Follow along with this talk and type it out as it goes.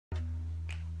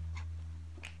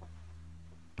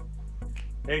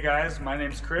Hey guys, my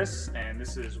name's Chris and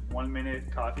this is 1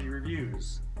 Minute Coffee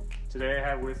Reviews. Today I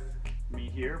have with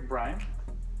me here Brian,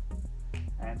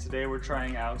 and today we're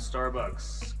trying out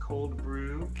Starbucks Cold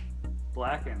Brew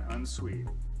Black and Unsweet.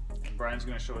 And Brian's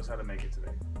going to show us how to make it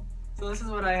today. So this is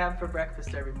what I have for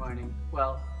breakfast every morning.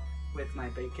 Well, with my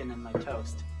bacon and my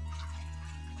toast.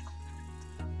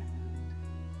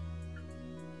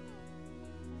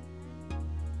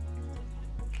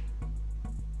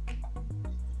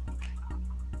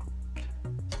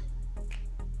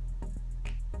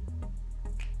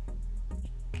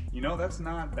 You know, that's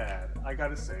not bad, I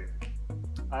gotta say.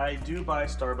 I do buy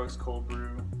Starbucks Cold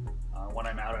Brew when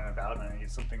I'm out and about and I need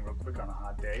something real quick on a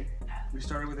hot day. We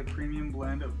started with a premium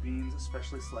blend of beans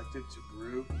especially selected to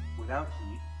brew without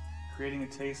heat, creating a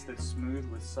taste that's smooth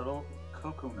with subtle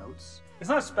cocoa notes. It's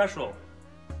not special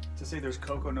to say there's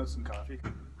cocoa notes in coffee.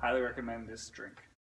 Highly recommend this drink.